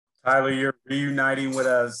Tyler, you're reuniting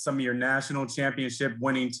with some of your national championship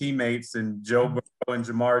winning teammates and Joe Burrow and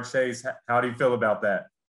Jamar Chase. How do you feel about that?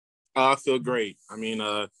 I feel great. I mean,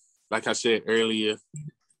 like I said earlier,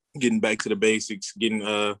 getting back to the basics, getting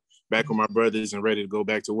back with my brothers and ready to go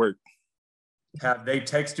back to work. Have they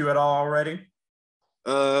texted you at all already?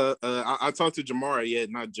 I talked to Jamar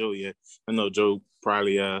yet, not Joe yet. I know Joe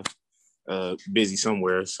probably busy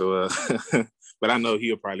somewhere, so but I know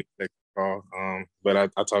he'll probably text a call. But I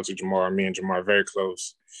talked to Jamar. Me and Jamar are very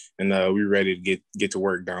close, and we're ready to get to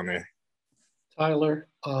work down there. Tyler,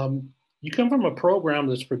 you come from a program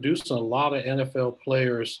that's produced a lot of NFL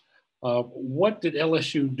players. What did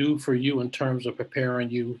LSU do for you in terms of preparing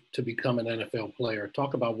you to become an NFL player?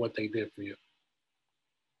 Talk about what they did for you.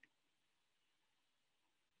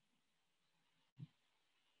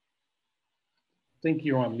 I think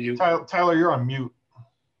you're on mute. Tyler, you're on mute.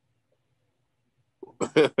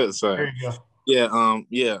 Sorry. There you go.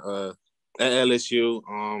 Yeah, at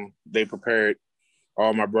LSU, they prepared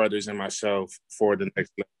all my brothers and myself for the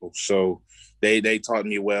next level. So they taught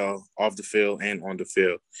me well off the field and on the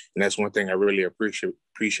field. And that's one thing I really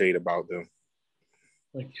appreciate about them.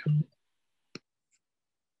 Thank you.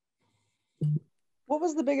 What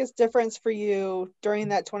was the biggest difference for you during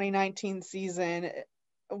that 2019 season?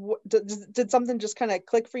 Did something just kind of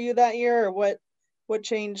click for you that year, or what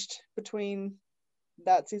changed between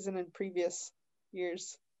that season and previous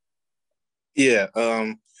years? Yeah,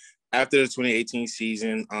 after the 2018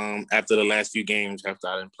 season, after the last few games, after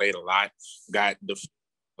I done played a lot, got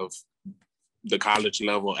the college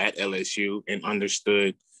level at LSU and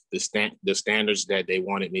understood the standards that they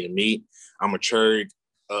wanted me to meet. I matured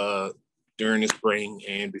during the spring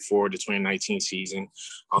and before the 2019 season.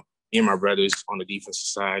 Me and my brothers on the defensive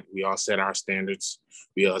side, we all set our standards.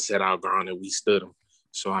 We all set our ground and we stood them.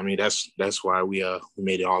 So, I mean, that's why we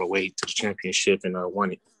made it all the way to the championship and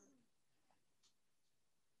won it.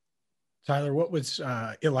 Tyler, what was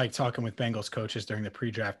it like talking with Bengals coaches during the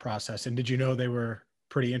pre-draft process? And did you know they were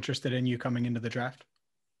pretty interested in you coming into the draft?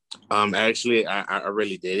 Actually, I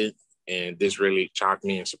really did. And this really shocked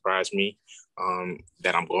me and surprised me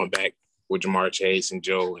that I'm going back with Jamar Chase and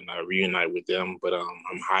Joe and reunite with them. But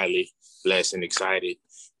I'm highly blessed and excited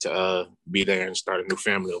to be there and start a new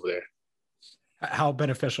family over there. How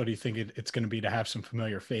beneficial do you think it's going to be to have some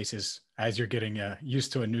familiar faces as you're getting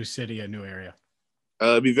used to a new city, a new area?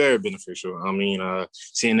 It'd be very beneficial. I mean,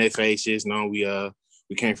 seeing their faces,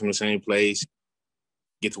 we came from the same place,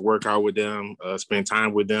 get to work out with them, spend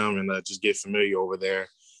time with them, and just get familiar over there,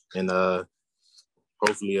 and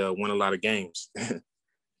hopefully win a lot of games.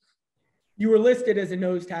 You were listed as a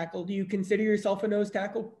nose tackle. Do you consider yourself a nose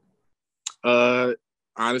tackle?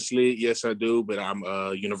 Honestly, yes, I do, but I'm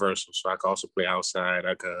universal, so I can also play outside.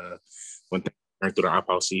 I could, one thing I learned through the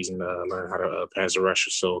opt-out season, learn how to pass the rusher,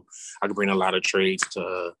 so I could bring a lot of trades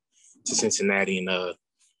to Cincinnati and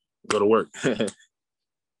go to work.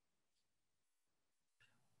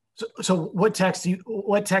 So what text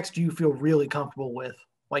do you feel really comfortable with?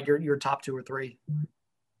 Like your top 2 or 3?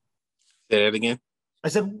 Say that again. I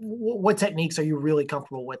said, what techniques are you really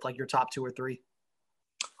comfortable with? Like your top 2 or 3?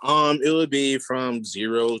 It would be from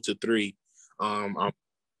 0 to 3. I'm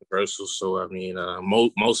universal, so I mean,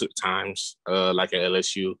 most of the times, like at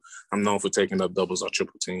LSU, I'm known for taking up doubles or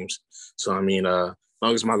triple teams. So I mean, as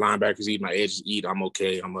long as my linebackers eat, my edges eat, I'm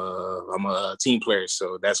okay. I'm a team player,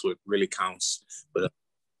 so that's what really counts. But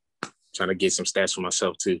trying to get some stats for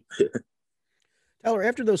myself too. Tyler,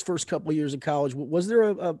 after those first couple of years of college, was there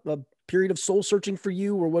a period of soul searching for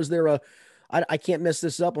you, or was there I can't mess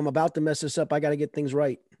this up, I'm about to mess this up, I got to get things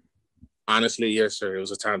right? Honestly, yes, sir. It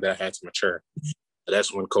was a time that I had to mature.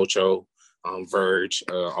 That's when Coach O, Verge,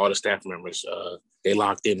 all the staff members, they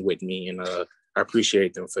locked in with me, and I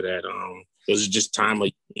appreciate them for that. It was just time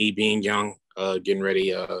of me being young, getting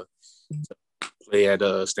ready to play at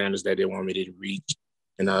standards that they want me to reach.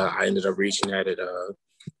 And I ended up reaching at it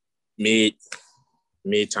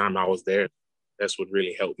mid-time I was there. That's what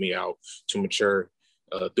really helped me out to mature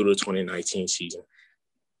through the 2019 season.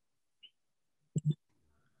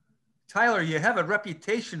 Tyler, you have a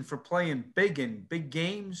reputation for playing big in big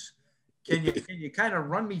games. Can you kind of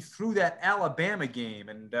run me through that Alabama game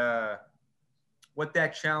and what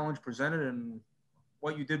that challenge presented and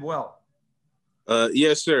what you did well?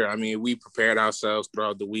 Yes, sir. I mean, we prepared ourselves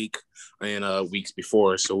throughout the week and weeks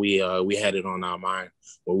before, so we had it on our mind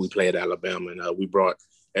when we played Alabama, and we brought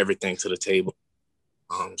everything to the table.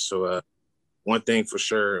 So one thing for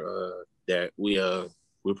sure that we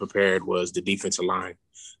prepared was the defensive line.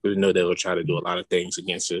 We know they will try to do a lot of things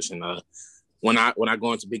against us, and when I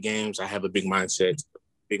go into big games, I have a big mindset,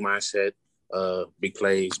 big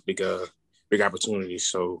plays, big opportunities.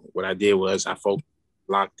 So what I did was I focused,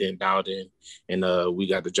 locked in, dialed in, and we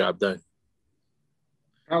got the job done.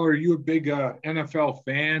 Tyler, are you a big NFL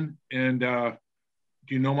fan? And do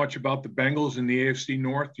you know much about the Bengals in the AFC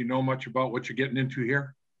North? Do you know much about what you're getting into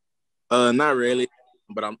here? Not really,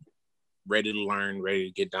 but I'm ready to learn, ready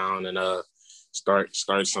to get down and start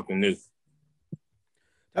something new.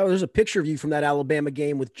 Oh, there's a picture of you from that Alabama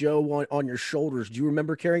game with Joe on your shoulders. Do you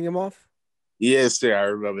remember carrying him off? Yes, sir. I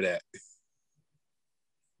remember that.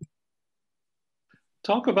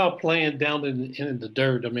 Talk about playing down in the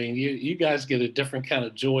dirt. I mean, you guys get a different kind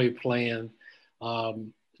of joy playing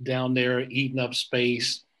down there, eating up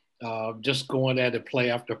space, just going at it play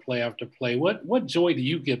after play after play. What joy do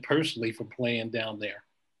you get personally from playing down there?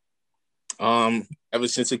 Ever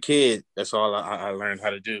since a kid, that's all I learned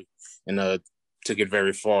how to do, and took it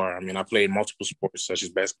very far. I mean, I played multiple sports such as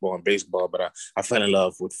basketball and baseball, but I fell in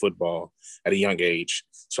love with football at a young age.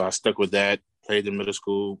 So I stuck with that, played in middle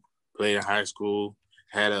school, played in high school,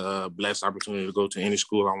 had a blessed opportunity to go to any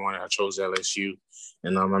school I wanted. I chose LSU.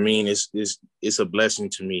 And I mean, it's a blessing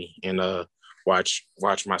to me, and watch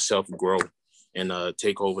myself grow and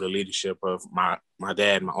take over the leadership of my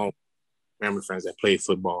dad, my own family friends that play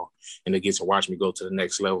football, and they get to watch me go to the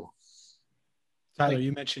next level. Tyler,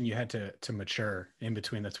 you mentioned you had to mature in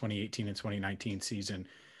between the 2018 and 2019 season.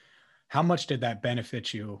 How much did that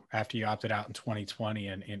benefit you after you opted out in 2020,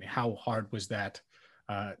 and how hard was that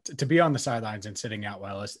to be on the sidelines and sitting out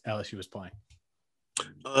while LSU was playing?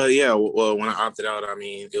 Yeah, well, when I opted out, I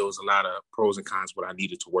mean, it was a lot of pros and cons what I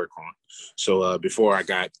needed to work on. So before I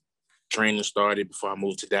got training started, before I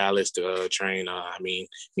moved to Dallas to train, I mean,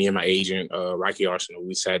 me and my agent, Rocky Arsenal,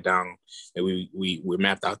 we sat down and we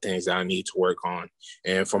mapped out things that I need to work on.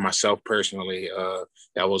 And for myself personally,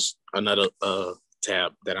 that was another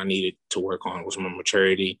tab that I needed to work on, was my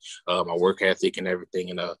maturity, my work ethic and everything.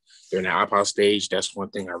 And during the opt-out stage, that's one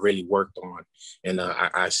thing I really worked on. And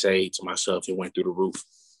I say to myself, it went through the roof.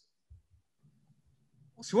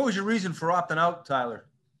 So what was your reason for opting out, Tyler?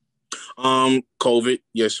 COVID.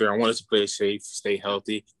 Yes, sir. I wanted to play safe, stay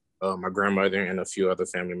healthy. My grandmother and a few other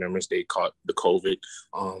family members, they caught the COVID.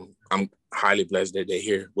 I'm highly blessed that they're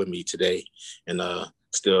here with me today and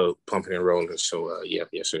still pumping and rolling. So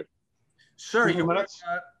yes, sir. Sir, you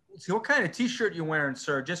see what kind of T-shirt you wearing,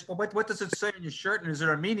 sir? Just what does it say on your shirt, and is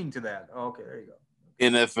there a meaning to that? Oh, okay, there you go.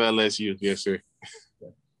 NFLSU, yes, sir.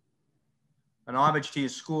 Okay. An homage to your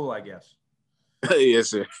school, I guess. Yes,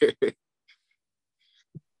 sir.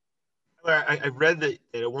 I read that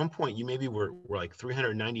at one point you maybe were like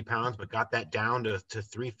 390 pounds, but got that down to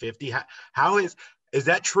 350. How is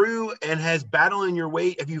that true? And has battling your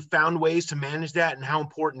weight, have you found ways to manage that? And how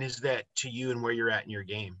important is that to you and where you're at in your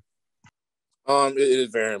game? It is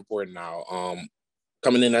very important now.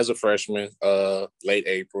 Coming in as a freshman, late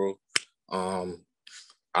April,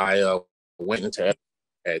 I went into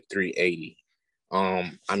at 380.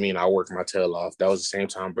 I mean, I worked my tail off. That was the same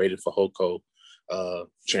time Brady Fajoko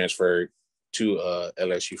transferred to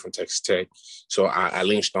LSU from Texas Tech. So I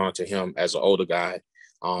linked on to him as an older guy.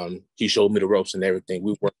 He showed me the ropes and everything.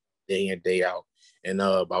 We worked day in, day out. And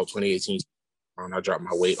about 2018, I dropped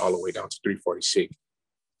my weight all the way down to 346.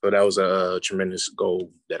 So that was a tremendous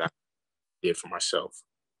goal that I did for myself.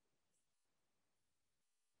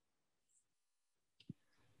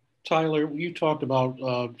 Tyler, you talked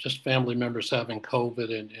about just family members having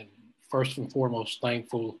COVID, and first and foremost,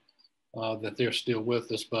 thankful that they're still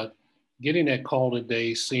with us. But getting that call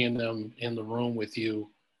today, seeing them in the room with you,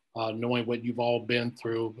 knowing what you've all been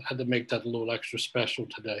through, had to make that a little extra special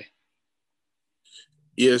today.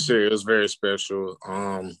 Yes, sir. It was very special.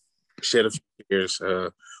 Shed a few tears,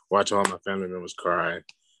 watch all my family members cry.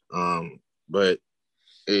 But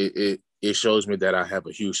it shows me that I have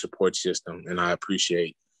a huge support system, and I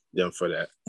appreciate them for that.